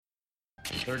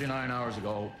39 hours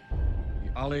ago,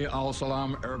 the Ali Al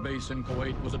Salam Air Base in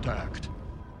Kuwait was attacked.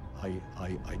 I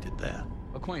did that.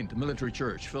 A quaint military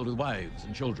church filled with wives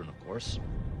and children, of course.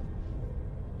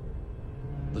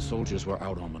 The soldiers were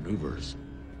out on maneuvers.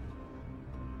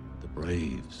 The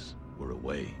Braves were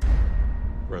away.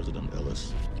 President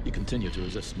Ellis, you continue to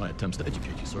resist my attempts to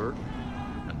educate you, sir.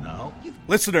 And now you've...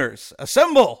 Listeners,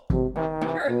 assemble!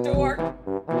 You're a dork.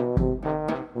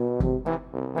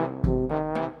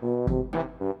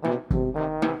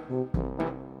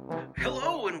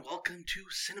 Hello and welcome to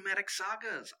Cinematic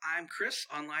Sagas. I'm Chris,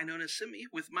 online known as Simi,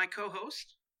 with my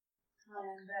co-host. Hi,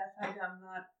 I'm Beth. I'm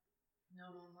not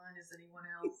known online as anyone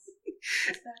else.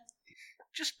 What's that?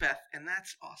 Just Beth, and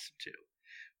that's awesome too.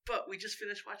 But we just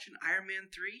finished watching Iron Man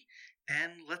 3,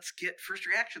 and let's get first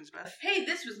reactions, Beth. Hey,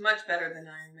 this was much better than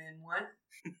Iron Man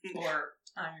 1. Or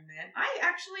Iron Man. I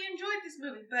actually enjoyed this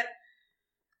movie, but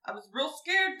I was real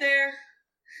scared there.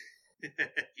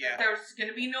 Yeah. That there was going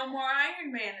to be no more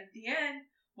Iron Man at the end.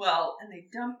 Well, and they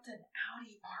dumped an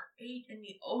Audi R8 in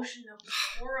the ocean. It was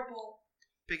horrible.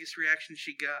 Biggest reaction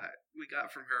we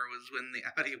got from her was when the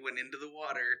Audi went into the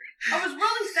water. I was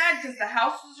really sad because the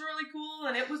house was really cool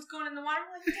and it was going in the water.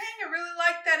 I'm like, dang, I really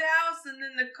like that house. And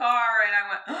then the car, and I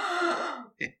went,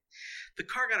 oh. The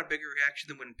car got a bigger reaction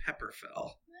than when Pepper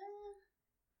fell.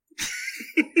 I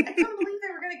couldn't believe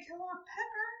they were going to kill Aunt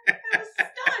Pepper. I was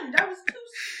stunned. I was too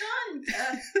stunned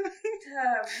to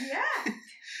react.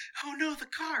 Oh no, the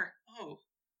car. Oh,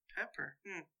 Pepper.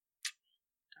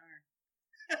 Darn.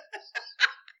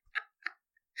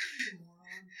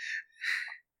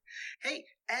 Hey,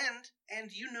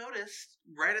 and you noticed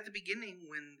right at the beginning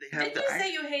when they have Didn't you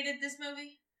say you hated this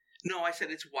movie? No, I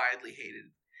said it's widely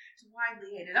hated. It's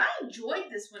widely hated. I enjoyed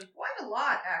this one quite a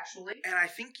lot, actually. And I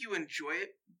think you enjoy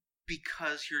it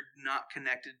because you're not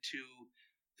connected to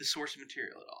the source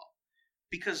material at all.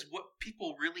 Because what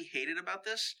people really hated about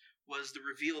this was the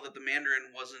reveal that the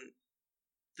Mandarin wasn't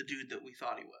the dude that we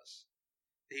thought he was.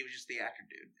 That he was just the actor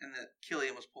dude, and that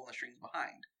Killian was pulling the strings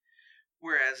behind.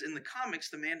 Whereas in the comics,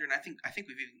 the Mandarin, I think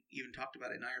we've even talked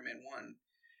about it in Iron Man 1.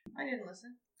 I didn't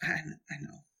listen. I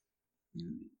know.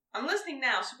 I'm listening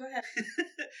now, so go ahead.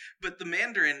 But the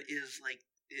Mandarin is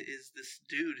this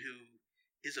dude who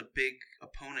is a big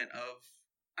opponent of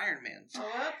Iron Man's. Oh,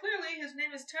 well, clearly his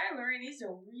name is Tyler, and he's a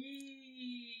really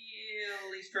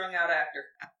strung out actor.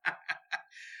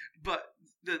 But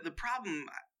the problem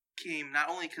came not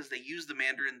only because they used the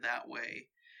Mandarin that way,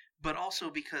 but also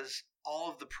because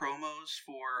all of the promos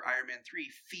for Iron Man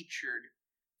 3 featured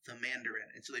the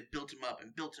Mandarin. And so they built him up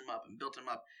and built him up and built him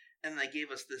up. And they gave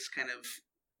us this kind of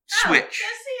switch.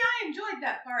 Yeah, see, I enjoyed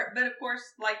that part. But of course,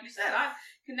 like you said, I'm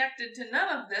connected to none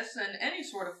of this in any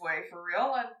sort of way, for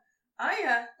real. And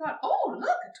I thought, oh, look,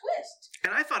 a twist.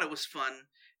 And I thought it was fun.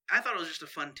 I thought it was just a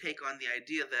fun take on the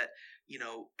idea that,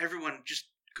 everyone just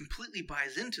completely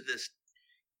buys into this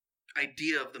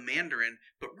idea of the Mandarin,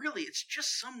 but really it's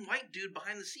just some white dude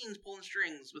behind the scenes pulling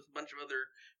strings with a bunch of other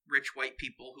rich white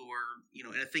people who are,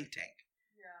 in a think tank.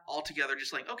 Yeah. All together,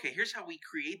 just like, okay, here's how we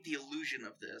create the illusion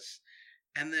of this.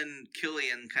 And then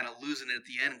Killian kind of losing it at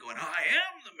the end and going, I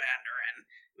am the Mandarin.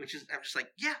 Which is, I'm just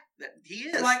like, yeah, he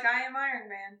is. Like I am Iron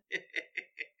Man.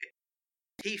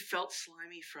 He felt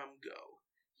slimy from go.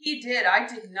 He did. I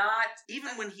did not.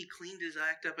 Even when he cleaned his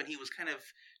act up and he was kind of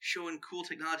showing cool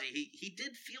technology, he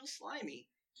did feel slimy.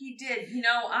 He did. He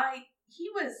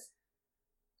was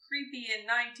creepy in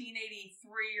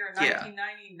 1983 or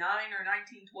 1999 or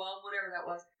 1912, whatever that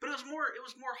was. But it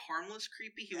was more harmless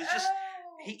creepy. He was just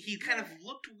he kind of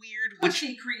looked weird,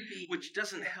 creepy, which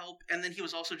doesn't help. And then he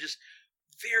was also just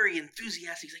very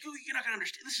enthusiastic. He's like, "Oh, you're not gonna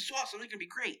understand. This is awesome. It's gonna be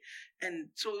great." And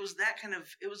so it was that kind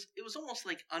of. It was almost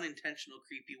like unintentional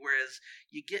creepy. Whereas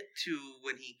you get to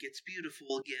when he gets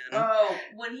beautiful again. Oh,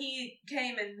 when he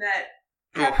came and met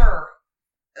Pepper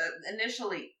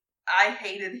initially, I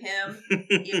hated him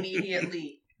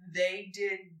immediately. They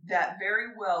did that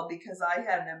very well because I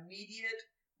had an immediate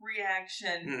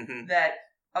reaction that,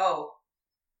 oh,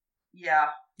 yeah.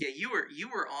 Yeah, you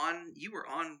were on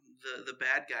the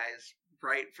bad guys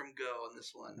right from go on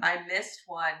this one. I missed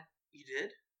one. You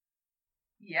did?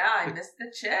 Yeah, I missed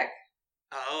the chick.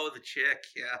 Oh, the chick,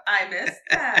 yeah. I missed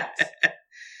that.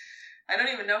 I don't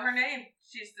even know her name.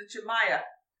 She's the Maya.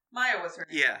 Maya was her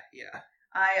name. Yeah.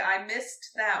 I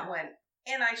missed that one.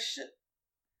 And I should...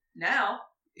 Now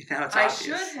it's obvious. I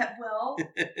should have... Well,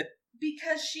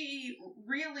 because she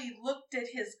really looked at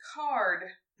his card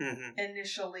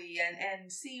initially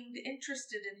and seemed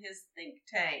interested in his think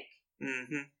tank.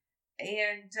 Mm-hmm.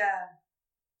 And,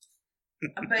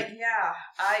 but yeah,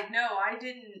 I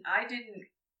didn't,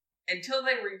 until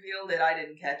they revealed it, I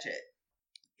didn't catch it.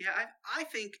 Yeah, I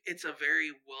think it's a very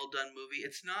well done movie.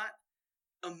 It's not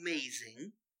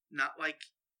amazing, not like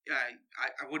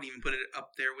I wouldn't even put it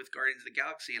up there with Guardians of the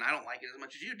Galaxy, and I don't like it as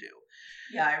much as you do.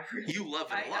 Yeah, you love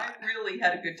it a lot. I really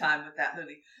had a good time with that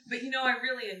movie, but I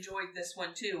really enjoyed this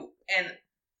one too. And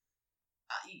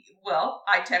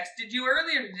I texted you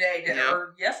earlier today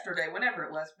or yesterday, whenever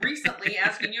it was, recently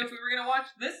asking you if we were going to watch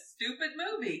this stupid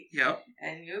movie. Yep.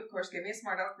 And you, of course, gave me a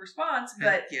smart aleck response.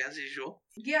 But yeah, as usual.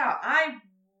 Yeah, I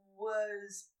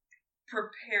was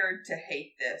prepared to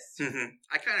hate this. Mm-hmm.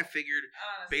 I kind of figured,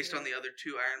 honestly, based on the other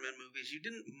two Iron Man movies, you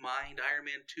didn't mind Iron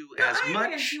Man 2 as much.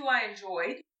 Iron Man 2 I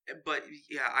enjoyed. But,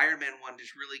 yeah, Iron Man 1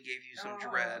 just really gave you some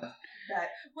dread.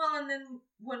 And then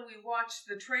when we watched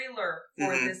the trailer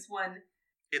for this one,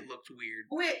 it looked weird.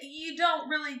 You don't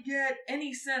really get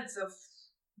any sense of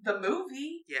the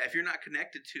movie. Yeah, if you're not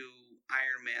connected to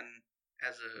Iron Man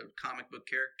as a comic book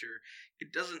character,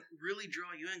 it doesn't really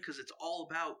draw you in because it's all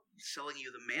about selling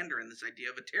you the Mandarin, this idea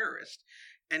of a terrorist.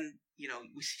 And,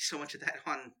 we see so much of that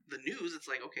on the news. It's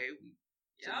like, okay,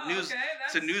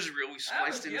 it's a newsreel we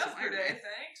spliced into some Iron Man.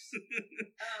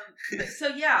 Thanks. So,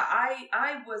 yeah,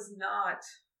 I was not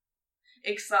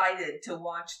excited to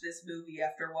watch this movie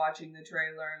after watching the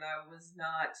trailer, and I was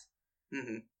not.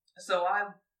 Mm-hmm. So I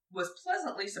was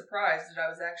pleasantly surprised that I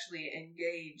was actually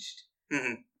engaged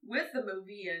with the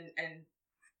movie, and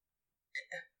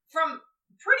from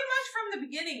pretty much from the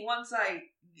beginning, once I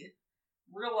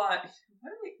realized,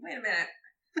 wait a minute,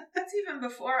 that's even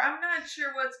before, I'm not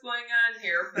sure what's going on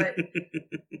here, but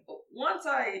once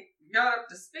I got up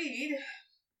to speed,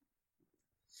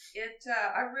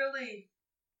 I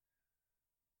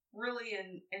really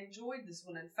enjoyed this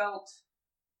one and felt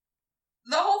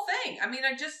the whole thing. I mean,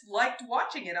 I just liked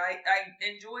watching it. I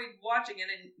enjoyed watching it,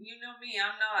 and you know me,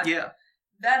 I'm not. Yeah.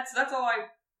 That's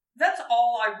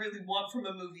all I really want from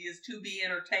a movie is to be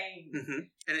entertained. Mm-hmm.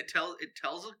 And it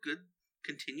tells a good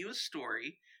continuous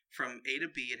story from A to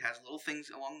B. It has little things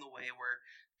along the way where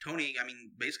Tony,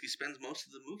 basically spends most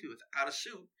of the movie without a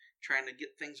suit, trying to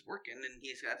get things working, and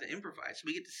he's got to improvise. So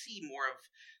we get to see more of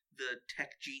the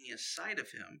tech genius side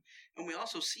of him, and we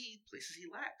also see places he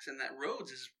lacks, and that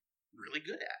Rhodes is really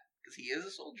good at, because he is a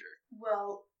soldier.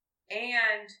 Well,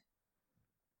 and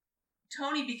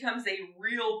Tony becomes a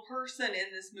real person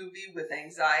in this movie with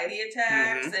anxiety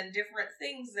attacks and different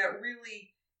things that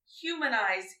really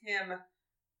humanize him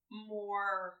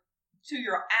more to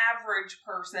your average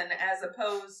person as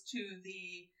opposed to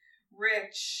the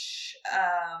rich,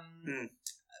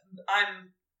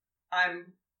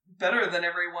 I'm better than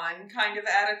everyone kind of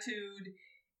attitude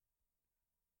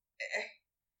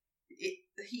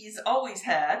he's always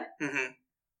had. Mm-hmm.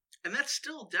 And that's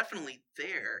still definitely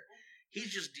there. He's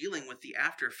just dealing with the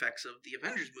after effects of the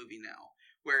Avengers movie now,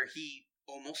 where he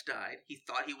almost died. He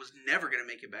thought he was never going to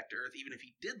make it back to Earth, even if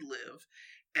he did live.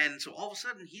 And so all of a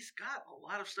sudden, he's got a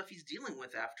lot of stuff he's dealing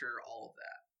with after all of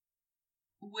that.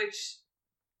 Which,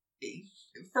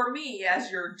 for me, as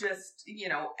your just,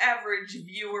 average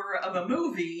viewer of a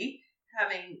movie,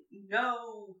 having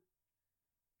no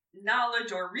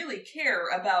knowledge or really care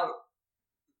about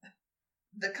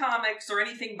the comics or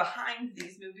anything behind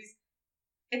these movies,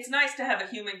 it's nice to have a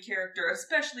human character,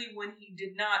 especially when he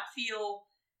did not feel...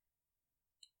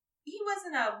 He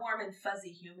wasn't a warm and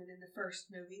fuzzy human in the first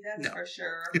movie, that's for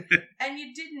sure. And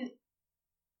you didn't...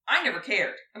 I never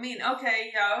cared.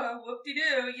 Okay,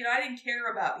 whoop-de-doo, I didn't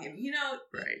care about him,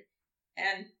 Right.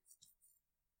 And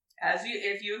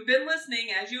if you've been listening,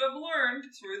 as you have learned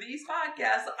through these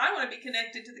podcasts, I want to be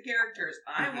connected to the characters.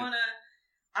 I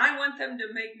want them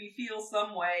to make me feel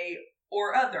some way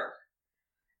or other.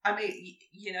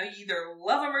 You either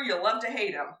love them or you love to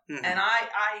hate them. Mm-hmm. And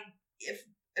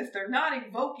if they're not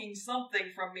evoking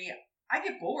something from me, I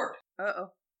get bored.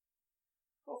 Uh-oh.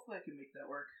 Hopefully I can make that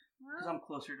work. Because I'm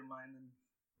closer to mine than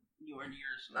you are to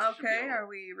yours. So okay, are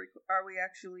we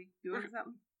actually doing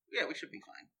something? Yeah, we should be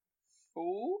fine.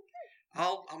 Okay.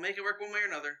 I'll make it work one way or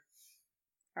another.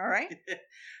 All right.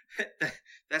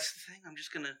 That's the thing. I'm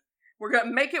just gonna... We're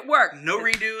gonna make it work. No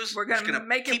redos. We're gonna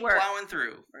make it work. Keep plowing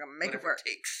through. We're gonna make it work. It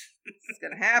takes. It's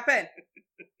gonna happen.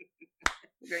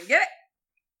 We're gonna get it.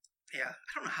 Yeah,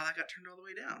 I don't know how that got turned all the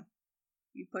way down.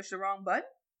 You pushed the wrong button?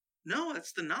 No,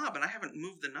 that's the knob, and I haven't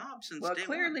moved the knob since day one. Well,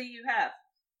 clearly you have.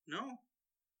 No.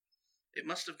 It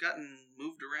must have gotten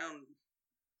moved around.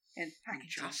 And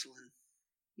Jocelyn.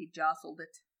 He jostled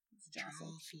it.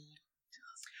 Jostled.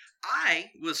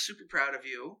 I was super proud of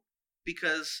you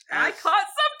because I caught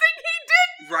something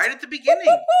he did right at the beginning.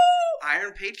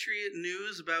 Iron Patriot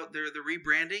news about the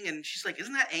rebranding, and she's like,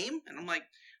 "Isn't that AIM?" And I'm like,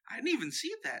 "I didn't even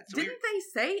see that." So didn't they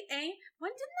say AIM?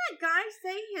 When didn't that guy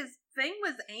say his thing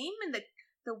was AIM in the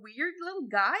The weird little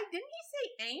guy? Didn't he say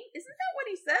AIM? Isn't that what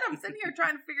he said? I'm sitting here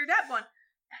trying to figure it out going,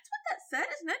 that's what that said,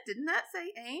 isn't it? Didn't that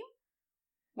say AIM?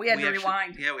 We had to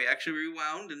rewind. Yeah, we actually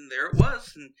rewound, and there it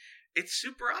was. And it's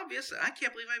super obvious. I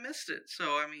can't believe I missed it.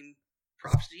 So, I mean,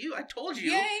 props to you. I told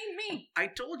you. Yay, me. I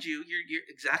told you. You're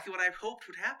exactly what I hoped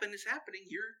would happen is happening.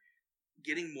 You're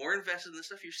getting more invested in this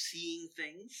stuff. You're seeing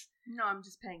things. No, I'm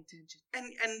just paying attention.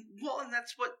 And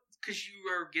that's what, because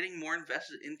you are getting more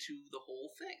invested into the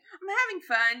whole thing. I'm having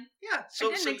fun. Yeah.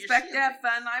 So I didn't expect to have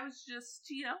fun. I was just,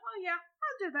 oh yeah,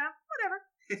 I'll do that. Whatever.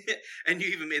 And you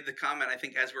even made the comment, I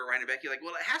think, as we're writing back, you're like,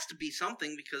 well, it has to be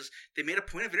something because they made a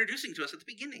point of introducing to us at the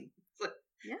beginning. Like,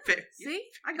 yeah. See?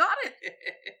 I got it.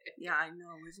 Yeah, I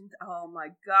know, isn't it? Oh my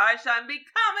gosh, I'm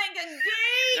becoming a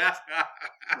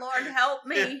geek! Lord help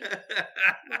me.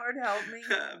 Lord help me.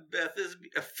 Beth is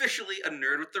officially a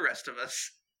nerd with the rest of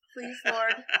us. Please,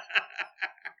 Lord.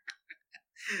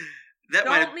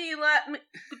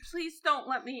 Please don't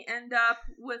let me end up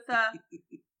with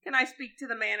can I speak to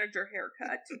the manager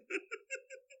haircut?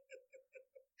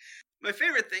 My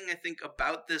favorite thing, I think,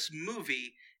 about this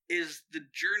movie is the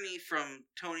journey from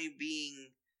Tony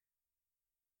being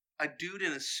a dude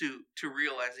in a suit to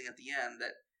realizing at the end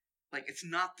that, like, it's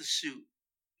not the suit.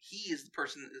 He is the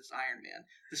person that's Iron Man.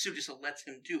 The suit just lets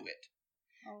him do it.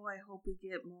 Oh, I hope we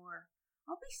get more.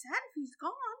 I'll be sad if he's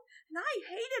gone. And I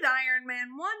hated Iron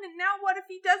Man 1, and now what if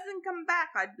he doesn't come back?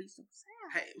 I'd be so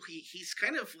sad. He's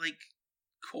kind of, like,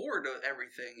 core to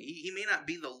everything. He may not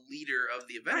be the leader of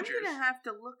the Avengers. I'm gonna have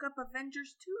to look up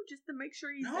Avengers 2 just to make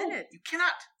sure he's in it. You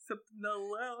cannot.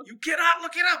 No. You cannot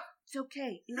look it up. It's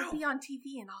okay. It'll be on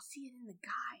TV and I'll see it in the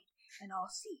guide. And I'll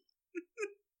see.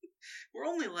 We're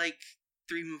only like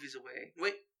 3 movies away.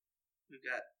 Wait. We've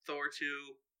got Thor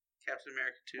 2, Captain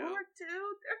America 2. Thor 2?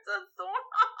 There's a Thor.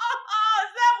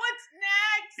 Is that what's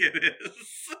next? It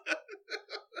is.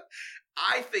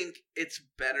 I think it's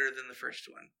better than the first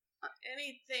one.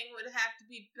 Anything would have to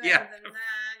be better than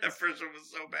that. The first one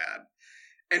was so bad.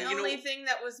 And the only thing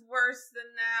that was worse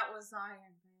than that was Iron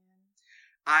Man.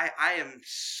 I am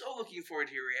so looking forward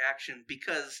to your reaction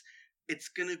because it's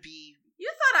going to be...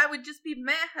 You thought I would just be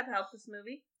meh about this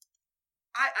movie.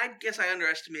 I guess I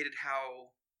underestimated how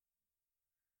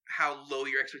low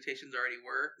your expectations already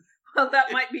were. Well,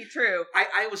 that might be true.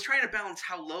 I was trying to balance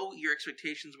how low your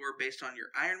expectations were based on your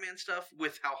Iron Man stuff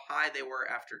with how high they were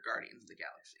after Guardians of the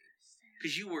Galaxy.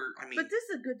 Because you were, but this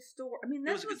is a good story. I mean,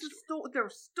 this was a story. There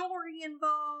was story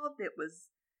involved.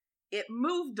 It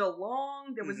moved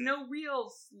along. There was no real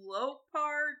slow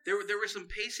parts. There were some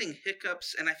pacing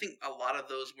hiccups, and I think a lot of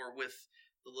those were with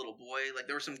the little boy. Like,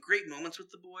 there were some great moments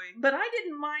with the boy. But I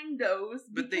didn't mind those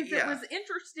because it was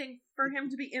interesting for him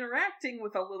to be interacting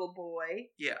with a little boy.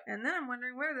 Yeah. And then I'm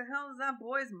wondering, where the hell is that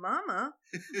boy's mama?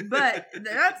 But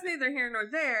that's neither here nor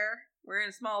there. We're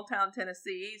in small town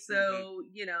Tennessee, so,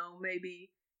 maybe,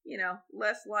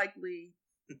 less likely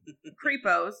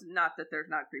creepos. Not that there's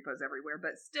not creepos everywhere,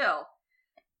 but still.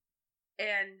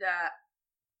 And,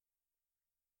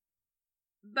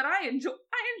 but I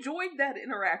enjoyed that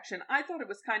interaction. I thought it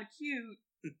was kind of cute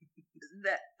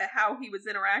that how he was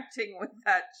interacting with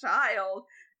that child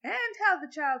and how the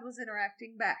child was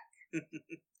interacting back.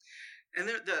 And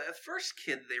the first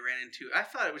kid they ran into, I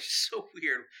thought it was just so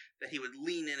weird that he would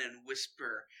lean in and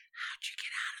whisper, "How'd you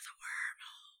get out of the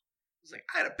wormhole?" I was like,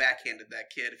 I'd have backhanded that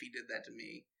kid if he did that to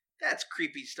me. That's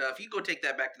creepy stuff. You go take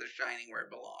that back to The Shining where it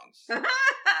belongs.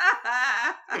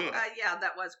 Yeah,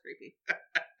 that was creepy.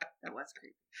 That was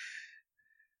creepy.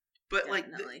 But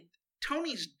definitely.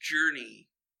 Tony's journey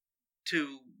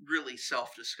to really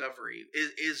self-discovery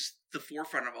is the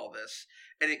forefront of all this.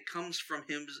 And it comes from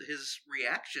his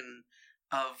reaction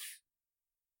of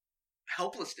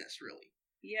helplessness, really.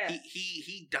 Yes.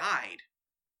 He died.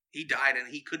 He died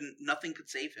and nothing could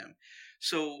save him.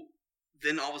 So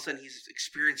then all of a sudden he's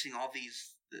experiencing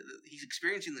he's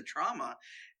experiencing the trauma.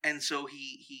 And so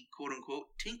he quote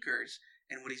unquote tinkers.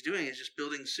 And what he's doing is just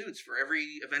building suits for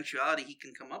every eventuality he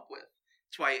can come up with.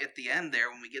 That's why at the end there,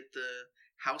 when we get the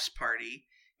house party,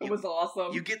 it was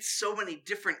awesome. You get so many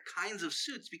different kinds of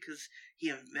suits because he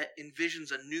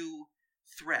envisions a new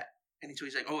threat. And so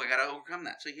he's like, I got to overcome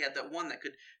that. So he had that one that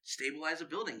could stabilize a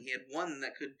building. He had one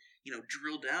that could,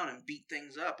 drill down and beat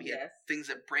things up. He had things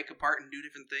that break apart and do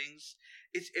different things.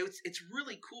 It's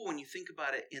really cool when you think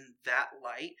about it in that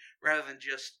light rather than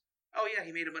just,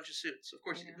 he made a bunch of suits. Of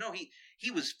course he did. No,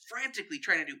 he was frantically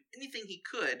trying to do anything he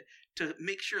could to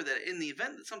make sure that in the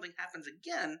event that something happens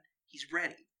again, he's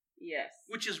ready. Yes.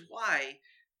 Which is why,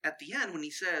 at the end, when he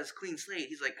says clean slate,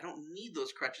 he's like, I don't need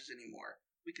those crutches anymore.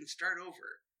 We can start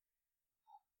over.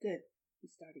 Good.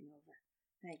 He's starting over.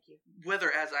 Thank you.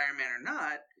 Whether as Iron Man or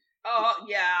not, Oh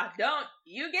yeah, don't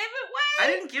you give it away. I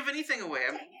didn't give anything away.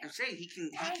 I'm saying he can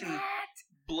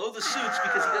blow the suits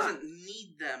because he doesn't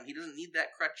need them. He doesn't need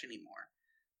that crutch anymore,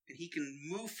 and he can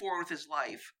move forward with his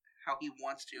life how he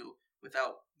wants to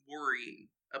without worrying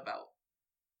about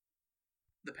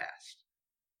the past.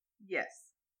 Yes.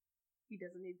 He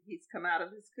doesn't need. He's come out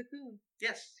of his cocoon.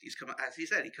 Yes, he's come, as he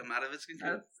said, he come out of his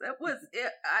cocoon. That was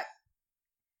it.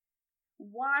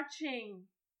 Watching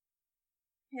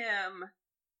him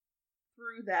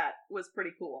through that was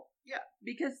pretty cool. Yeah,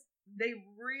 because they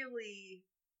really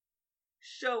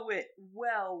show it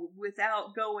well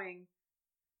without going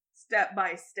step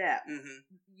by step. Mm-hmm.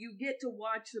 You get to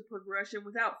watch the progression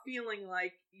without feeling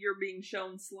like you're being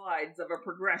shown slides of a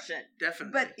progression.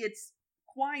 Definitely, But it's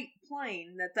quite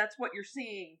plain that that's what you're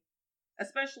seeing,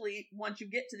 especially once you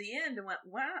get to the end and went,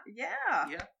 wow, yeah.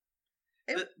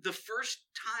 The first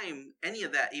time any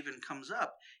of that even comes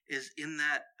up is in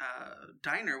that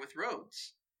diner with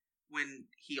Rhodes, when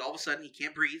he all of a sudden he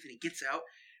can't breathe and he gets out,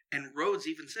 and Rhodes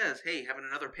even says, hey, having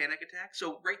another panic attack?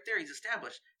 So right there he's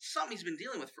established something he's been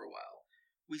dealing with for a while.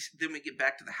 Then we get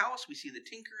back to the house, we see the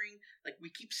tinkering, like we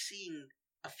keep seeing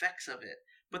effects of it,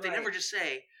 but they never just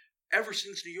say, ever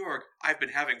since New York, I've been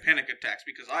having panic attacks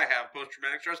because I have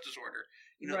post-traumatic stress disorder.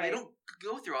 You know, they don't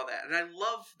go through all that. And I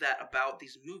love that about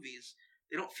these movies.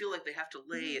 They don't feel like they have to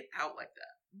lay it out like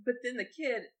that. But then the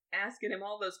kid asking him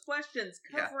all those questions,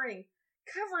 covering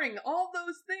all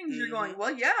those things. You're going,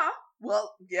 well, yeah,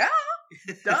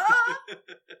 duh.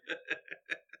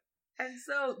 And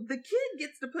so the kid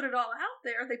gets to put it all out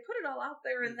there. They put it all out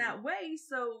there in that way.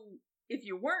 So if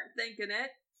you weren't thinking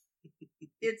it,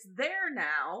 it's there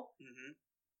now. Mm-hmm.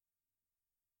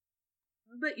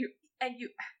 But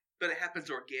But it happens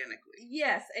organically.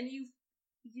 Yes, and you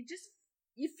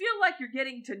feel like you're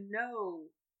getting to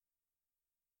know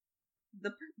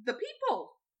the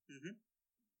people. Mm-hmm.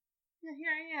 Yeah,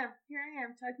 here I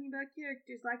am talking about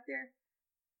characters like they're,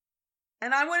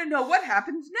 and I want to know what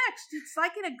happens next. It's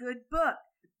like in a good book.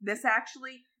 This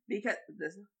actually, because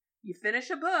you finish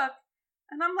a book,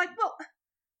 and I'm like, well,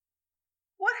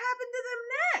 what happened to them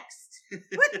next?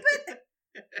 But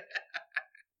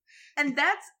and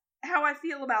that's how I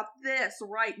feel about this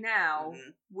right now,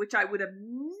 which I would have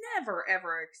never,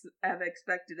 ever have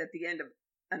expected at the end of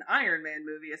an Iron Man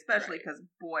movie, especially because,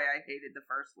 boy, I hated the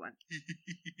first one.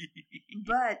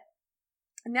 But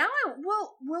now,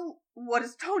 what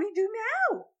does Tony do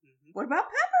now? Mm-hmm. What about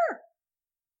Pepper?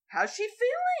 How's she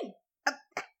feeling?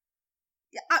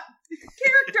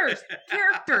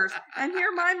 Characters. And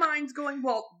here my mind's going,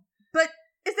 well, but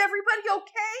is everybody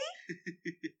okay?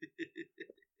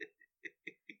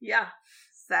 Yeah.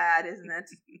 Sad, isn't it?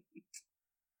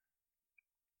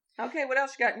 Okay, what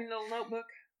else you got in your little notebook?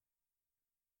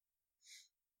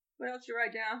 What else you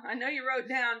write down? I know you wrote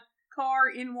down car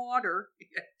in water.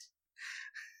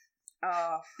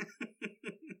 I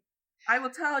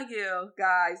will tell you,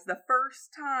 guys, the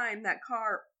first time that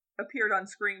car appeared on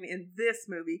screen in this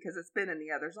movie, because it's been in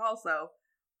the others also,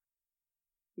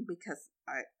 because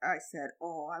I said,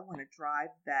 oh, I want to drive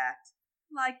that.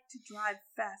 Like to drive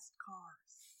fast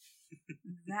cars.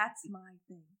 That's my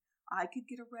thing. I could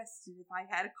get arrested if I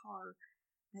had a car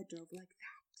that drove like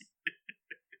that.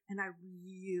 And I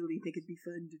really think it'd be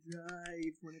fun to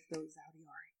drive one of those Audi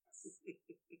R8s.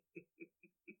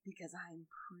 Because I'm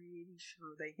pretty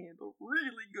sure they handle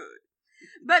really good.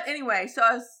 But anyway,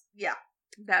 so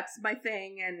that's my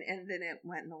thing. And then it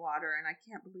went in the water, and I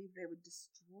can't believe they would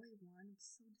destroy one. I'm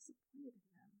so disappointed in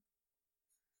them.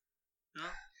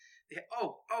 Huh? Yeah.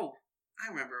 Oh, I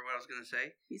remember what I was going to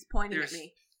say. He's pointing at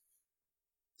me.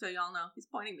 So y'all know, he's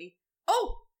pointing at me.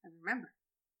 Oh, I remember.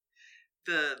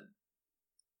 The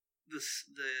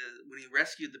when he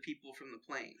rescued the people from the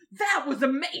plane. That was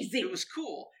amazing. It was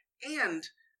cool. And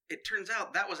it turns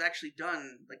out that was actually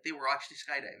done, like they were actually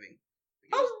skydiving.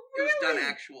 Really? It was done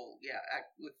actual,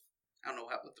 with, I don't know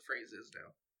what the phrase is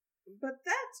now. But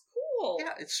that's cool.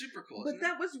 Yeah, it's super cool. But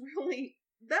that was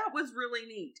really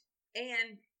neat.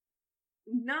 And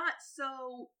not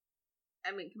so,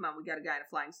 I mean, come on, we got a guy in a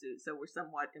flying suit, so we're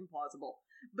somewhat implausible.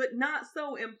 But not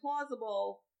so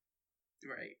implausible.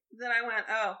 Right. That I went,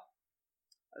 oh,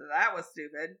 that was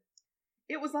stupid.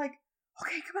 It was like,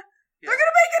 okay, come on, they're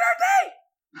gonna make it our day.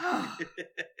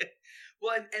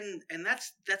 Well, and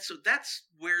that's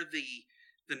where the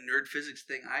nerd physics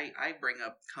thing I bring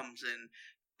up comes in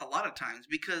a lot of times,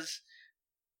 because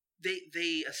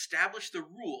they establish the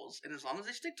rules, and as long as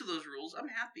they stick to those rules, I'm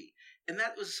happy. And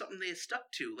that was something they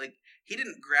stuck to. Like, he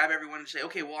didn't grab everyone and say,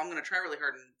 okay, well, I'm going to try really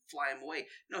hard and fly them away.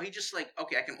 No, he just like,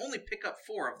 okay, I can only pick up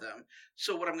 4 of them.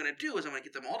 So what I'm going to do is I'm going to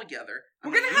get them all together.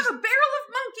 We're going to have a barrel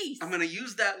of monkeys. I'm going to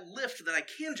use that lift that I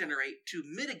can generate to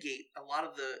mitigate a lot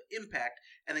of the impact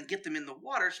and then get them in the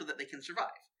water so that they can survive.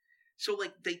 So,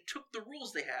 like, they took the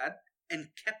rules they had and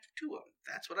kept to them.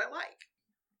 That's what I like.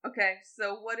 Okay,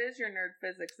 so what is your nerd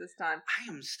physics this time? I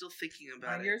am still thinking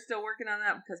about it. You're still working on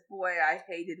that? Because, boy, I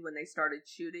hated when they started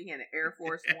shooting in Air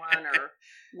Force One or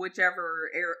whichever,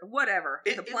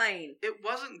 the plane. It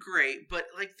wasn't great, but,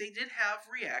 like, they did have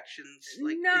reactions,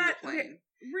 like, Not in the plane.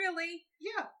 Really?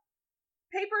 Yeah.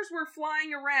 Papers were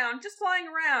flying around,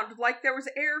 like there was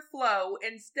airflow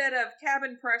instead of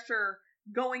cabin pressure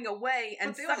going away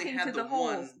and sucking to the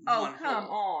holes. Oh, come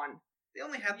on. They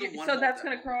only had the one. So that's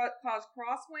going to cause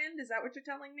crosswind? Is that what you're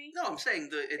telling me? No, I'm saying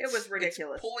it was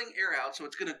ridiculous. It's pulling air out, so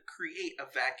it's going to create a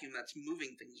vacuum that's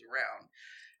moving things around.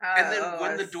 And then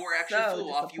when the door actually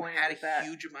flew off, you had a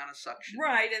huge amount of suction.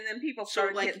 Right, and then people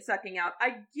started getting sucking out.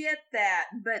 I get that,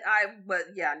 but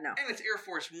yeah, no. And it's Air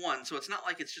Force One, so it's not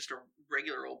like it's just a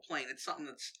regular old plane. It's something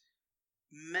that's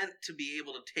meant to be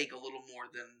able to take a little more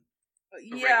than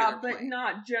yeah, but plane.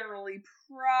 Not generally.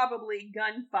 Probably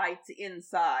gunfights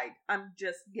inside. I'm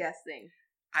just guessing.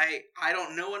 I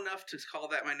don't know enough to call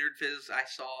that my nerd fizz. I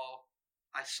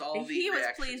saw the He was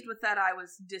reaction. pleased with that. I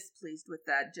was displeased with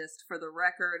that. Just for the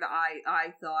record,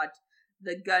 I thought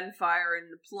the gunfire in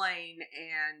the plane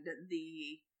and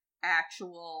the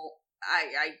actual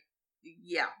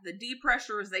the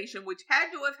depressurization, which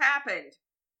had to have happened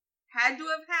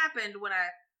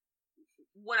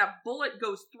when a bullet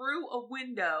goes through a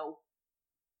window.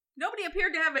 Nobody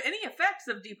appeared to have any effects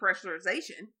of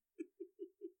depressurization.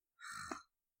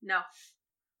 No.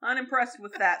 Unimpressed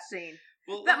with that scene.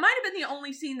 Well, that might have been the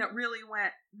only scene that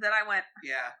I went,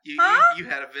 yeah, you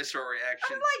had a visceral reaction.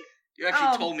 I was like, you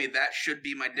actually told me that should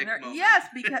be my dick moment. Yes,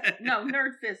 because, no,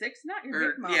 nerd physics, not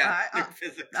your dick moment. Yeah, nerd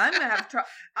physics. I'm going to have trouble.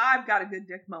 I've got a good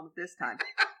dick moment this time.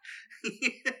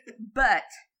 But,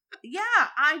 yeah,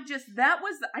 that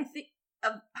was, I think,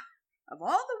 of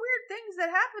all the weird things that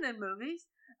happen in movies,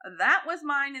 that was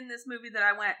mine in this movie that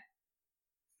I went,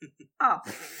 oh,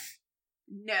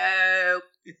 no,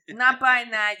 not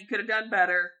buying that. You could have done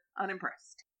better.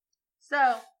 Unimpressed.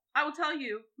 So, I will tell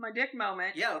you my dick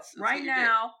moment let's right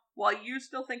now while you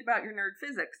still think about your nerd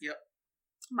physics. Yep.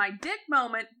 My dick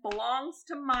moment belongs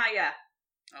to Maya.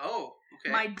 Oh,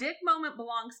 okay. My dick moment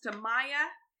belongs to Maya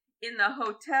in the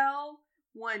hotel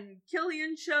when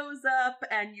Killian shows up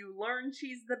and you learn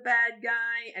she's the bad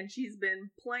guy and she's been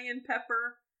playing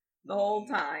Pepper the whole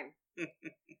time.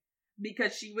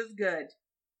 Because she was good.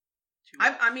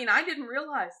 I mean, I didn't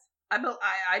realize.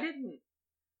 I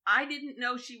didn't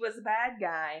know she was a bad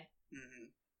guy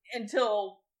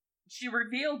until she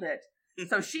revealed it.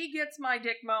 So she gets my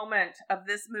dick moment of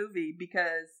this movie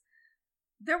because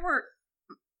there were,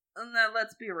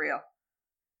 let's be real,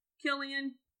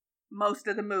 Killian, most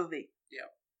of the movie. Yeah.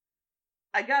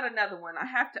 I got another one. I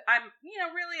have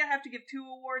to give 2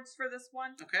 awards for this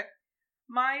one. Okay.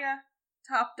 Maya,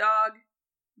 top dog,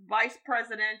 vice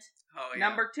president,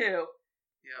 number 2. Yep.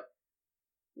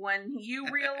 When you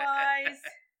realize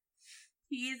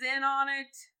he's in on it,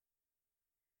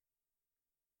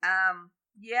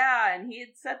 and he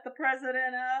had set the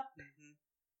president up.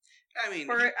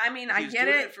 Mm-hmm. I get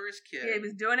it. For his kid. He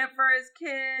was doing it for his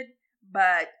kid,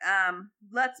 but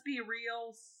let's be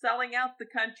real, selling out the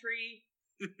country,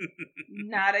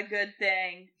 not a good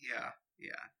thing. Yeah.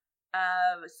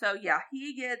 So yeah,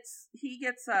 he gets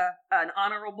an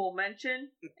honorable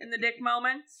mention in the dick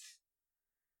moments.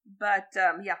 But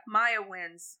Maya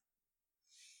wins.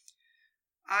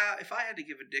 If I had to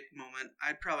give a dick moment,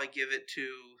 I'd probably give it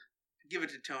to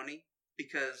Tony,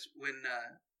 because when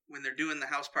they're doing the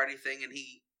house party thing and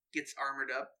he gets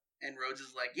armored up and Rhodes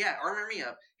is like, "Yeah, armor me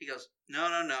up." He goes, "No,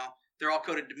 they're all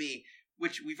coded to me."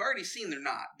 Which we've already seen they're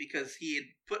not, because he had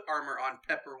put armor on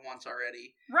Pepper once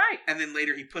already. Right. And then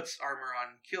later he puts armor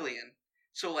on Killian.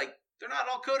 So, like, they're not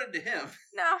all coded to him.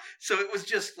 No. So it was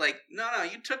just like, no,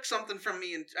 you took something from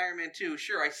me in Iron Man 2.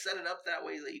 Sure, I set it up that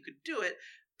way that you could do it,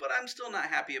 but I'm still not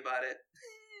happy about it.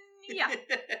 Yeah.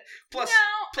 Plus,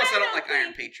 I don't like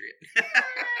Iron Patriot.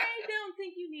 I don't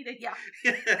think you need it. Yeah.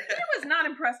 I was not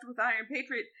impressed with Iron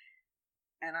Patriot.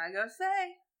 And I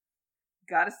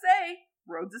gotta say,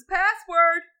 Rhodes'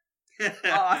 password.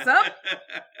 Awesome.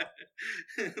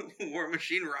 War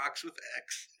Machine rocks with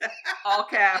X. All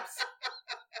caps.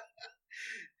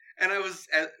 And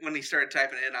when he started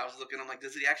typing it in, I was looking, I'm like,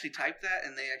 does he actually type that?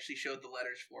 And they actually showed the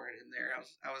letters for it in there.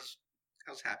 I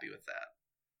was happy with that.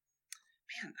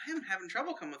 Man, I am having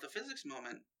trouble coming with a physics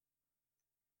moment.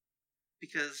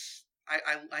 because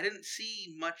I didn't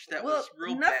see much that well, was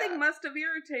real nothing bad. must have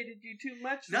irritated you too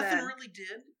much. Nothing then. really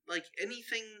did. Like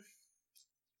anything.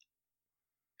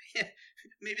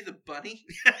 Maybe the bunny.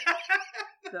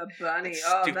 The bunny. That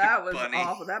Oh, stupid that was bunny.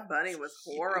 awful. That bunny was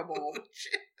horrible.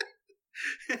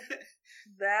 Huge.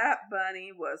 That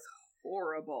bunny was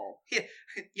horrible. Yeah,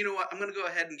 you know what? I'm gonna go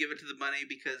ahead and give it to the bunny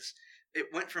because it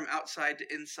went from outside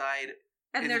to inside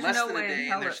And in there's less no than way a day, in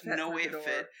hell and there's it fit no through way the it door.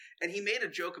 fit. And he made a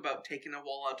joke about taking a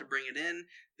wall out to bring it in.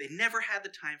 They never had the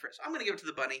time for it, so I'm gonna give it to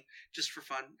the bunny just for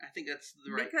fun. I think that's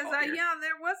the right Because call here. yeah,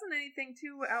 there wasn't anything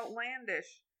too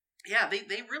outlandish. Yeah,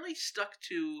 they really stuck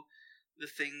to the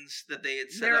things that they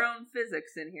had set Their up. own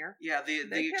physics in here. Yeah, They the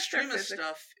kept their extremist physics.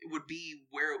 stuff would be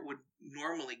where it would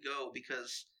normally go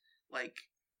because, like,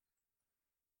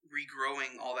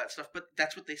 regrowing all that stuff. But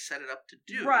that's what they set it up to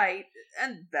do. Right,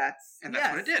 and that's And yes,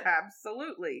 that's what it did.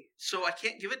 Absolutely. So I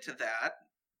can't give it to that.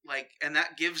 Like, and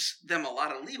that gives them a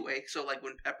lot of leeway. So, like,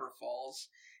 when Pepper falls,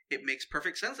 it makes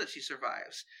perfect sense that she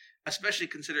survives. Especially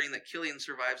considering that Killian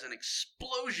survives an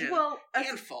explosion Well,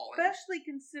 and falling. especially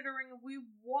considering we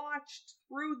watched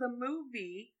through the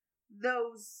movie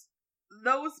those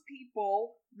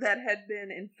people that had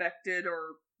been infected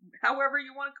or however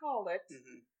you want to call it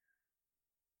Mhm.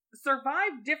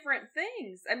 survived different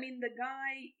things. I mean, the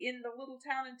guy in the little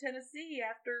town in Tennessee,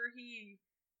 after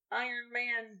Iron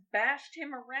Man bashed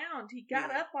him around, he got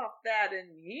Mhm. up off that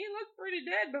and he looked pretty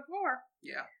dead before.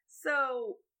 Yeah.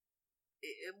 So,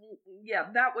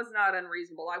 yeah, that was not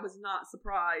unreasonable. I was not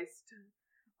surprised.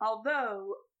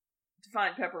 Although, to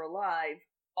find Pepper alive,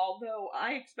 although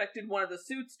I expected one of the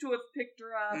suits to have picked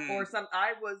her up or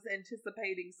I was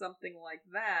anticipating something like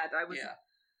that. I was Yeah.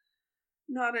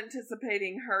 not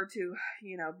anticipating her to,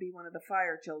 be one of the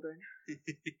fire children.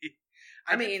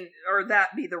 I or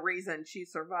that be the reason she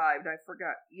survived. I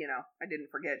forgot, I didn't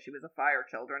forget she was a fire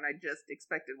children. I just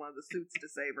expected one of the suits to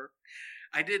save her.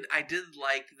 I did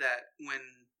like that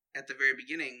when at the very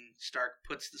beginning Stark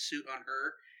puts the suit on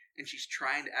her and she's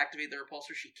trying to activate the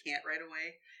repulsor, she can't right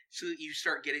away. So you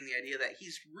start getting the idea that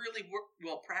he's really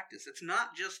well practiced. It's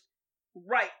not just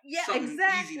right. Yeah, something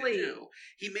exactly. easy to do.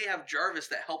 He may have Jarvis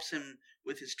that helps him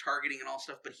with his targeting and all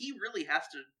stuff, but he really has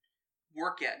to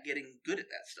work at getting good at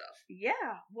that stuff.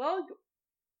 Yeah. Well,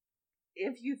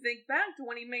 if you think back to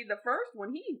when he made the first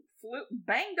one, he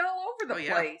banged all over the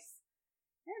place.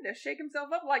 He had to shake himself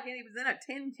up like he was in a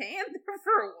tin can there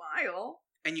for a while.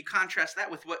 And you contrast that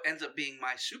with what ends up being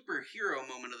my superhero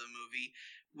moment of the movie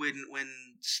when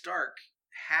Stark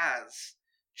has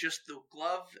just the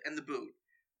glove and the boot.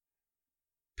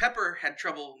 Pepper had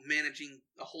trouble managing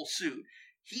the whole suit.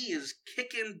 He is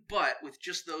kicking butt with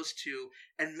just those two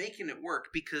and making it work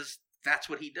because that's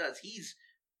what he does. He's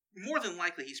more than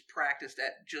likely he's practiced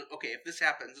at just, okay, if this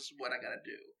happens, this is what I gotta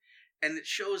do. And it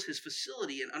shows his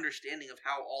facility and understanding of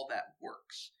how all that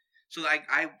works. So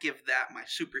I give that my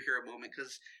superhero moment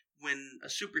because when a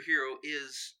superhero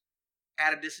is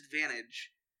at a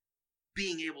disadvantage,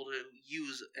 being able to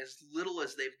use as little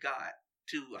as they've got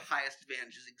to the highest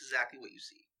advantage is exactly what you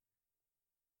see.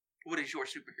 What is your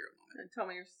superhero moment?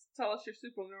 Tell us your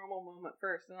supernormal moment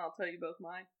first, and I'll tell you both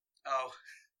mine. Oh,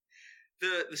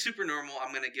 the supernormal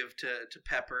I'm gonna give to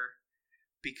Pepper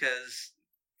because,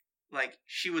 like,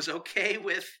 she was okay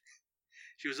with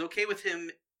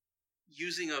him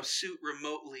using a suit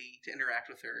remotely to interact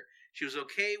with her. She was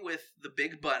okay with the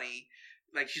big bunny.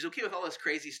 Like, she's okay with all this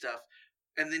crazy stuff.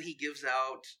 And then he gives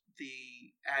out the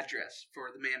address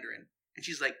for the Mandarin. And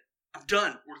she's like, I'm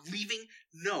done. We're leaving.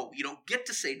 No, you don't get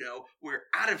to say no. We're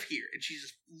out of here. And she's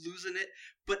just losing it.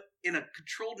 But in a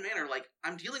controlled manner, like,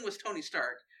 I'm dealing with Tony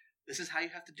Stark. This is how you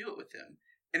have to do it with him.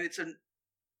 And it's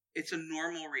a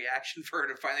normal reaction for her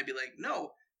to finally be like,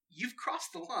 no, you've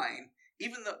crossed the line.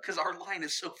 Even though, because our line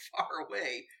is so far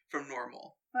away from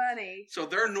normal. Funny. So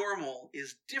their normal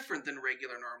is different than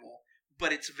regular normal,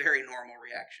 but it's a very normal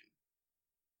reaction.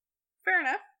 Fair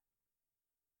enough.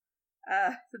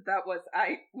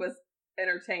 I was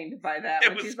entertained by that. It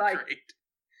which was is like, great.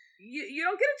 You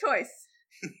don't get a choice.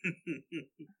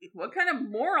 What kind of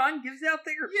moron gives out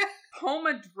their home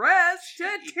address to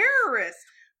a terrorist?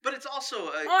 But it's also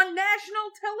on national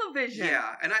television.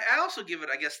 Yeah, and I also give it,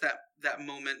 I guess, that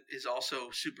moment is also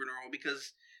super normal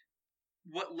because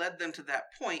what led them to that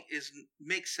point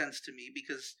makes sense to me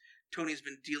because Tony's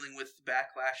been dealing with the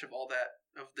backlash of all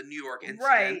that, of the New York incident.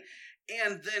 Right.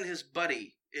 And then his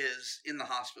buddy is in the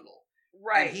hospital.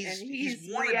 Right. And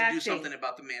he's wanted reacting. to do something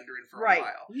about the Mandarin for a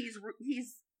while.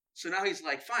 He's So now he's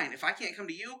like, fine, if I can't come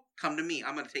to you, come to me.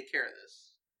 I'm going to take care of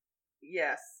this.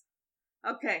 Yes.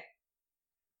 Okay.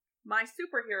 My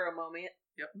superhero moment.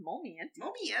 Yep. Moment.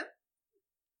 Moment.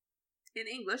 in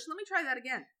English. Let me try that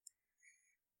again.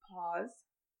 Pause.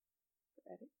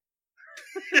 Edit.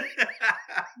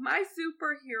 My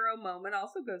superhero moment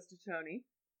also goes to Tony.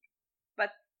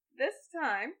 But this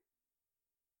time,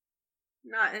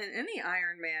 not in any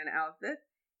Iron Man outfit.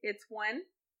 It's when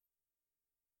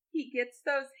he gets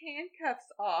those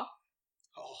handcuffs off.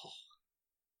 Oh.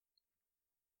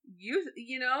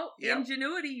 You know, Yep.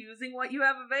 ingenuity, using what you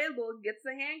have available, gets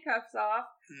the handcuffs off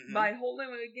Mhm. by holding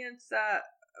him against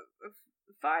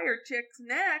Fire Chick's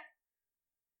neck,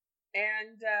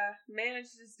 and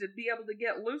manages to be able to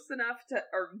get loose enough to,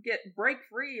 or break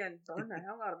free and burn the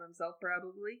hell out of himself,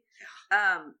 probably,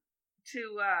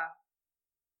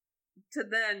 to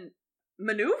then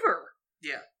maneuver.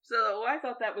 Yeah. So I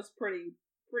thought that was pretty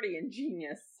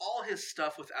ingenious. All his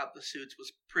stuff without the suits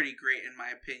was pretty great, in my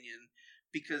opinion,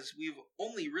 because we've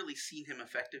only really seen him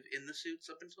effective in the suits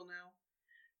up until now.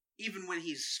 Even when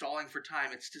he's stalling for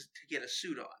time, it's just to get a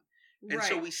suit on. And right.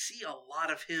 so we see a lot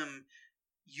of him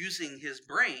using his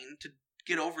brain to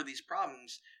get over these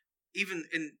problems. Even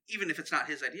if it's not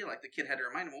his idea, like the kid had to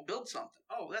remind him, "Well, build something."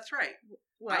 Oh, that's right.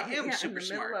 Well, I am super in the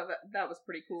smart. middle of it, that was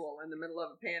pretty cool. In the middle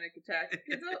of a panic attack,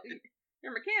 kids,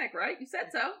 you're a mechanic, right? You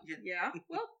said so. Yeah.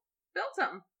 Well, build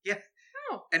something. Yeah.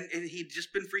 Oh, And he'd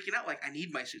just been freaking out, like, "I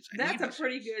need my suits. that's a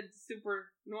pretty good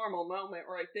super normal moment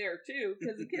right there too,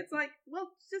 because the kid's like,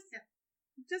 "Well,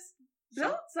 just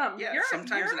build something." Yeah,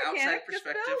 sometimes an a outside mechanic, just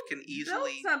perspective can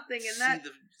easily build something, and see that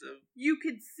the you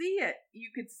could see it.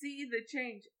 You could see the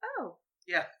change. Oh,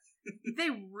 yeah. they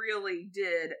really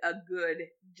did a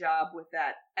good job with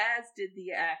that, as did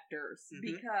the actors, Mhm.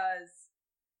 because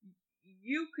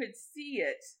you could see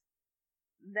it,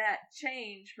 that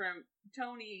change from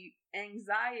Tony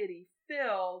anxiety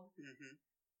filled, Mhm.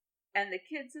 and the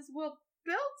kid says, "Well,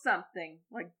 build something."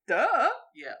 Like, duh.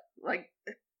 Yeah. Like,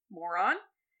 moron.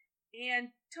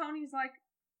 And Tony's like,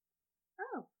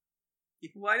 "Oh,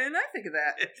 why didn't I think of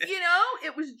that?" You know,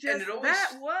 it was just,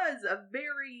 that was a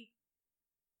very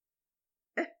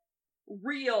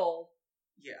real,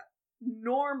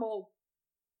 normal,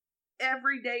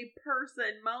 everyday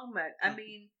person moment. I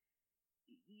mean,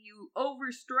 you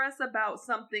overstress about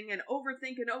something and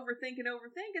overthink, and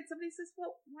somebody says,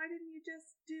 "Well, why didn't you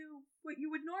just do what you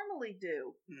would normally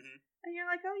do?" Mm-hmm. And you're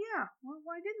like, "Oh yeah, well,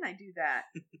 why didn't I do that?"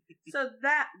 So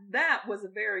that was a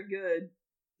very good,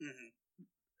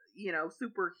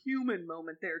 superhuman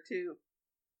moment there too.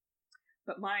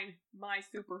 But my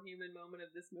superhuman moment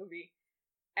of this movie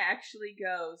actually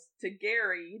goes to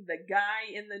Gary, the guy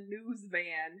in the news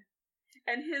van,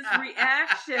 and his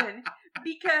reaction,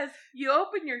 because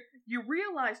you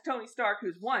realize Tony Stark,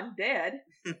 who's dead,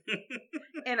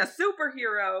 and a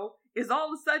superhero is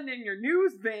all of a sudden in your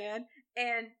news van,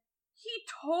 and he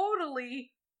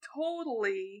totally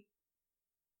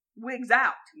wigs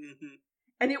out. Mm-hmm.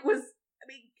 And it was,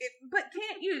 but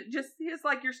can't you just, it's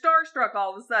like you're starstruck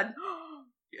all of a sudden.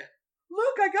 Yeah.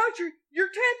 Look, I got you're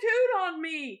tattooed on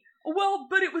me. Well,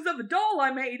 but it was of a doll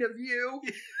I made of you.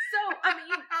 So,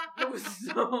 it was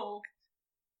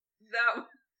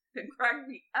that cracked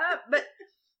me up. But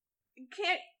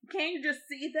can't you just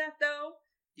see that though?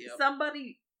 Yep.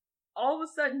 Somebody, all of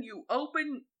a sudden you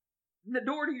open the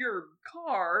door to your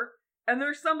car and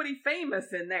there's somebody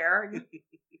famous in there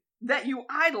that you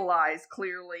idolize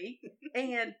clearly,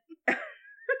 and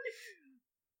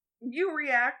you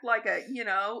react like a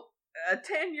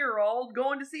 10-year-old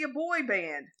going to see a boy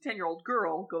band. 10-year-old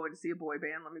girl going to see a boy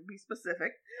band, let me be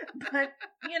specific. But,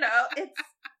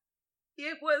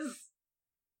 it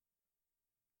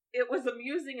was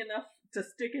amusing enough to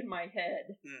stick in my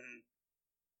head.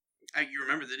 Mm-hmm. You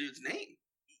remember the dude's name?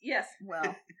 Yes,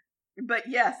 well, but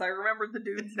yes, I remembered the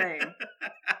dude's name.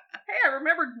 Hey, I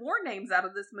remembered more names out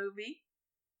of this movie.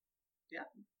 Yeah,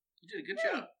 you did a good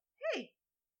job. Hey,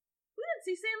 we didn't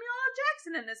see Samuel L.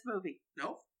 Jackson in this movie.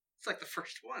 No? It's like the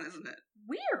first one, isn't it?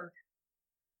 Weird.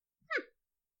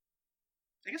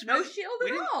 I guess no shield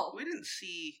at all. We didn't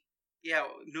see... Yeah,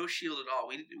 no shield at all.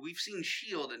 We've seen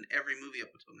shield in every movie up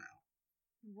until now.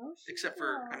 No shield except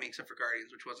for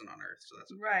Guardians, which wasn't on Earth, so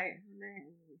that's okay. Right.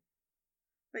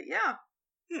 But yeah.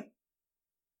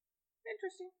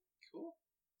 Interesting. Cool.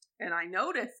 And I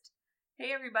noticed.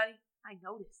 Hey, everybody! I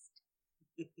noticed.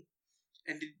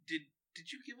 And did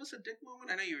you give us a dick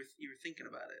moment? I know you were thinking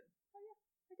about it. Oh yeah,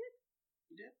 I did.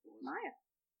 You did? Maya.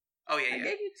 Oh yeah, I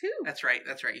gave you two. That's right.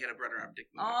 You had a brother on dick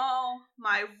moment. Oh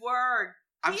my word!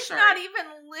 He's sorry. not even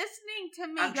listening to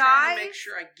me, I'm guys. trying to make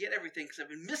sure I get everything because I've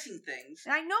been missing things.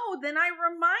 I know. Then I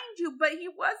remind you, but he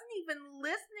wasn't even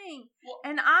listening. Well,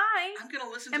 and I'm going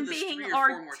to listen to this being 3 or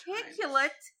 4 more times.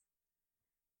 articulate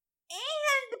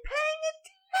and paying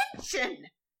attention.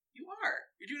 You are.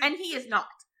 You're doing. And he is not.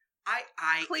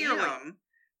 I Clearly. am.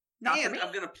 Not for And me.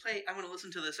 I'm going to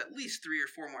listen to this at least 3 or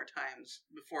 4 more times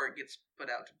before it gets put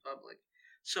out to public.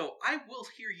 So I will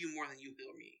hear you more than you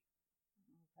hear me.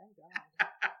 Thank God.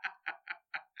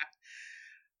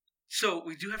 So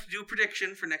we do have to do a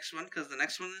prediction for next one, because the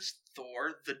next one is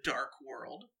Thor: The Dark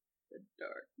World. The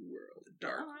Dark World. The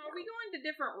Dark Are World. we going to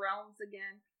different realms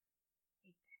again?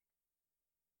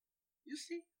 You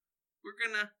see? We're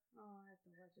going to... Oh, I have to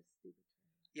watch a stupid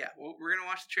trailer. Yeah, well, we're going to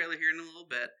watch the trailer here in a little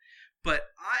bit. But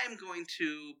I'm going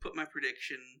to put my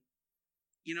prediction...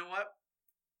 You know what?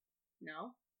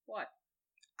 No? What?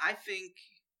 I think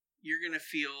you're going to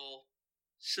feel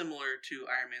similar to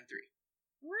Iron Man 3.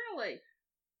 Really?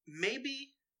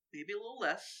 Maybe a little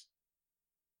less,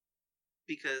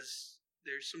 because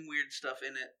there's some weird stuff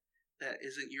in it that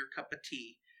isn't your cup of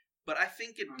tea. But I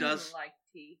think it I does. don't like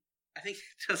tea. I think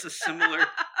it does a similar.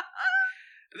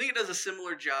 I think it does a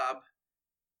similar job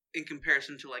in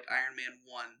comparison to like Iron Man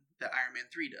 1 that Iron Man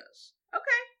 3 does. Okay.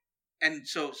 And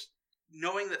so,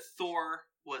 knowing that Thor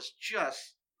was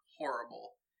just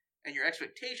horrible, and your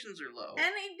expectations are low,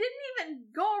 And he didn't even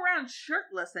go around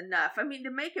shirtless enough. I mean,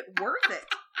 to make it worth it.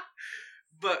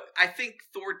 but I think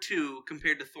Thor 2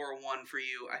 compared to Thor 1 for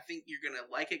you, I think you're going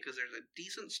to like it because there's a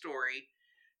decent story,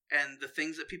 and the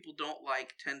things that people don't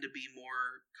like tend to be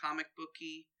more comic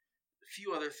booky. A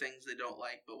few other things they don't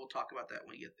like, but we'll talk about that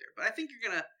when we get there. But I think you're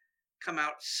going to come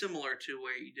out similar to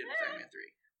where you did with Iron Man 3.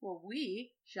 Well,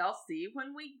 we shall see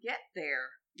when we get there.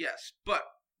 Yes, but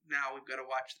now we've got to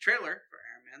watch the trailer for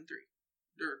Iron Man 3.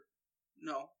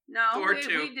 No. No, Thor we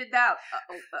 2. did that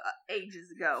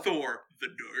ages ago. Thor: The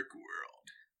Dark World.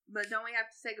 But don't we have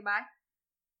to say goodbye?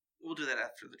 We'll do that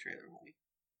after the trailer, won't we?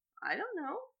 I don't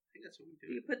know. I think that's what we Do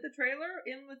do. you put the trailer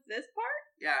in with this part?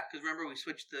 Yeah, because remember we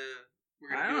switched the...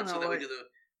 We're I going to do don't it so know that we what- do the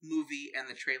movie and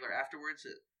the trailer afterwards.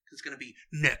 Because it's going to be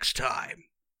next time.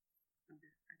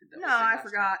 I did that No, whole thing I last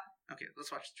forgot. time. Okay,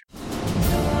 let's watch the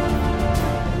trailer.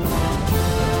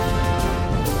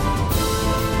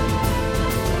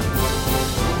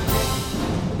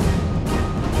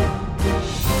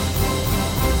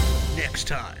 Next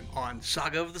time on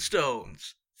Saga of the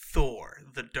Stones, Thor: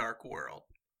 The Dark World.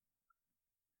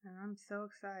 I'm so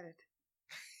excited.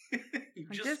 You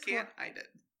I just just can't hide it.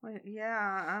 Wait,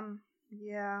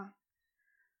 yeah.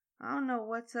 I don't know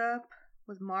what's up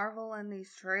with Marvel and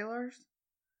these trailers,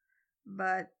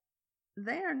 but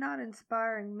they are not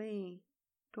inspiring me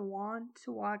to want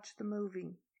to watch the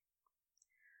movie.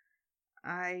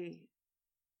 I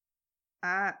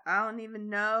don't even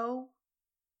know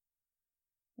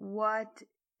what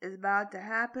is about to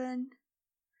happen,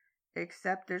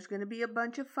 except there's going to be a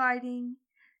bunch of fighting,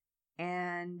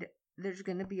 and there's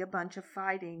going to be a bunch of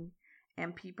fighting,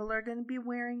 and people are going to be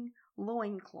wearing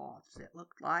loincloths, it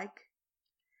looked like.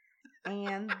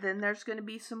 And then there's going to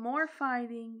be some more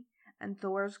fighting, and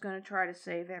Thor's going to try to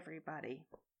save everybody.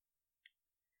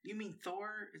 You mean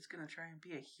Thor is going to try and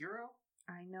be a hero?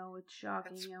 I know, it's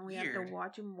shocking, That's and we have weird. to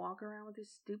watch him walk around with his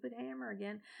stupid hammer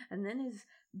again. And then his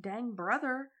dang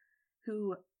brother,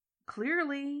 who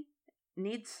clearly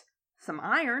needs some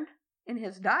iron in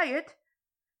his diet,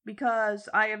 because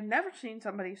I have never seen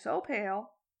somebody so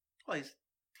pale. Well, he's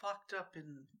locked up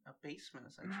in a basement,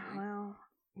 essentially. Well,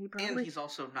 he And probably... he's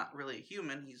also not really a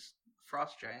human. He's a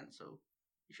frost giant, so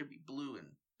he should be blue and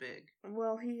big.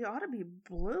 Well, he ought to be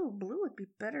blue. Blue would be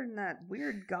better than that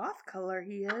weird goth color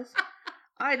he is.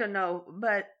 I don't know,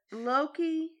 but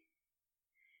Loki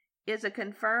is a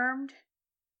confirmed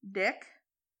dick.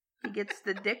 He gets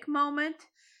the dick moment.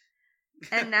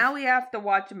 And now we have to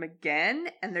watch him again,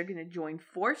 and they're going to join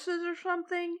forces or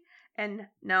something. And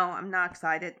no, I'm not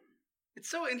excited. It's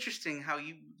so interesting how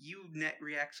you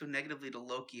react so negatively to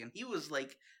Loki, and he was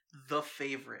like the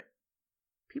favorite.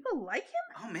 People like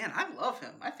him? Oh man, I love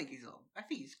him. I think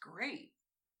he's great.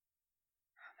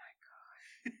 Oh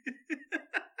my gosh.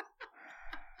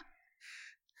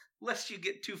 Lest you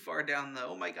get too far down the,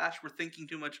 oh my gosh, we're thinking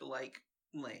too much alike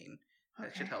lane.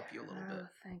 That should help you a little bit. Oh,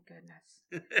 thank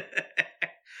goodness.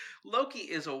 Loki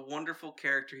is a wonderful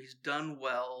character. He's done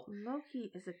well.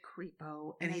 Loki is a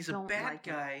creepo, And I he's a don't bad like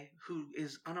him. guy who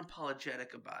is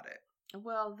unapologetic about it.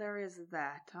 Well, there is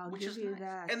that. I'll Which give is you nice.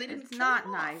 that. And they didn't it's kill not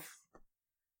him off. nice.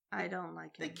 I don't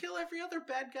like him. They kill every other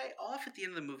bad guy off at the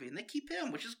end of the movie, and they keep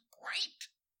him, which is great.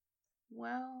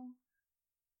 Well,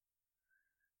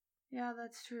 yeah,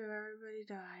 that's true. Everybody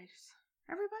dies.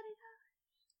 Everybody dies.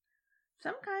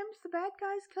 Sometimes the bad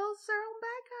guys kills their own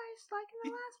bad guys, like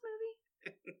in the last movie.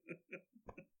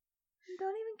 And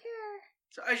don't even care.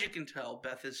 So as you can tell,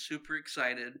 Beth is super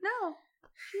excited. No,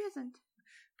 she isn't.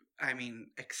 I mean,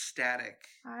 ecstatic.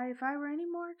 If I were any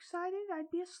more excited,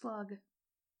 I'd be a slug.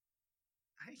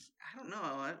 I don't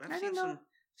know. I've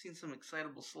seen some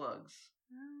excitable slugs.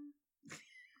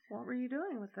 What were you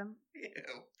doing with them?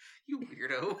 Ew, you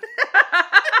weirdo.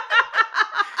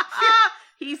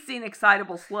 He's seen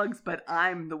excitable slugs, but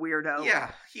I'm the weirdo.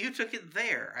 Yeah, you took it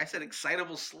there. I said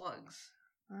excitable slugs.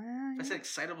 If I said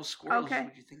excitable squirrels, Okay.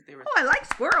 would you think they were... Oh, I like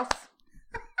squirrels.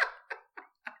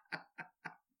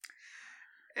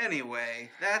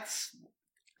 Anyway, that's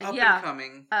up Yeah. and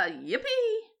coming.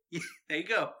 Yippee! There you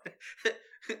go.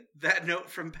 That note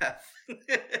from Beth.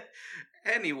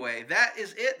 Anyway, that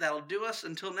is it. That'll do us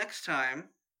until next time.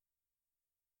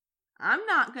 I'm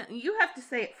not gonna. You have to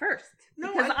say it first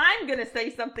No, because I'm gonna say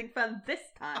something fun this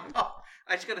time. Oh,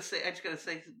 I just gotta say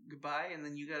goodbye, and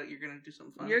then you're gonna do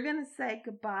something fun. You're gonna say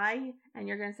goodbye, and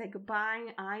you're gonna say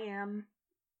goodbye. I am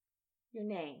your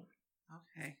name.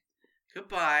 Okay.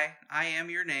 Goodbye. I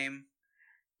am your name.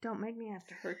 Don't make me have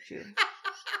to hurt you.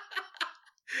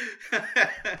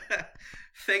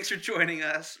 Thanks for joining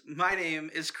us. My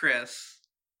name is Chris.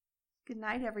 Good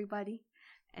night, everybody.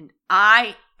 And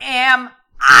I am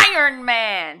Iron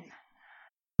Man.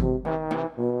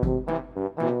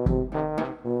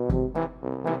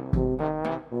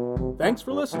 Thanks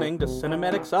for listening to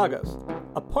Cinematic Sagas,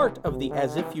 a part of the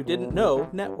As If You Didn't Know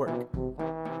network.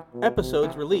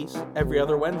 Episodes release every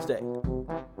other Wednesday.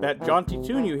 That jaunty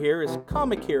tune you hear is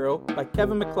Comic Hero by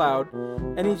Kevin MacLeod,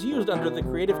 and he's used under the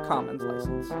Creative Commons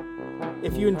license.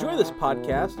 If you enjoy this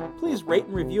podcast, please rate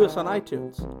and review us on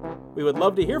iTunes. We would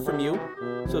love to hear from you,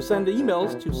 so send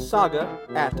emails to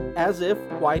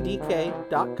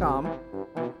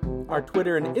saga@asifydk.com, our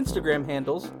Twitter and Instagram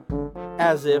handles,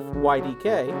 asifydk,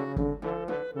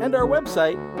 and our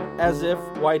website,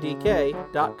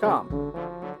 asifydk.com.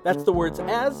 That's the words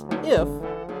as if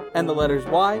and the letters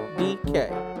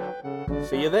YDK.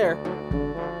 See you there.